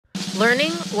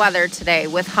Learning weather today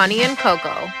with Hunny and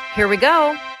Koko. Here we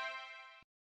go.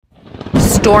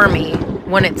 Stormy.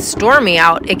 When it's stormy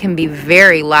out, it can be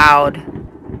very loud.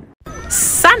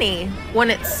 Sunny. When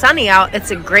it's sunny out,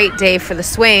 it's a great day for the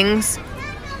swings.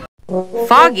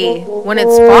 Foggy. When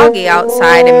it's foggy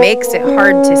outside, it makes it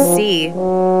hard to see.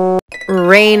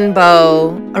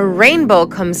 Rainbow. A rainbow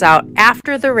comes out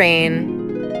after the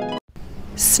rain.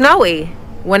 Snowy.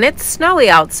 When it's snowy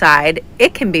outside,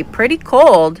 it can be pretty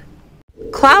cold.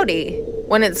 Cloudy.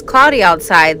 When it's cloudy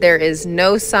outside, there is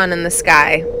no sun in the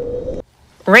sky.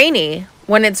 Rainy.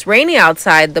 When it's rainy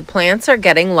outside, the plants are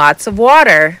getting lots of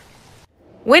water.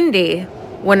 Windy.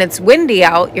 When it's windy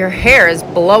out, your hair is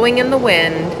blowing in the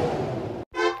wind.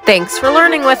 Thanks for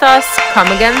learning with us. Come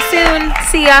again soon.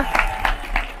 See ya.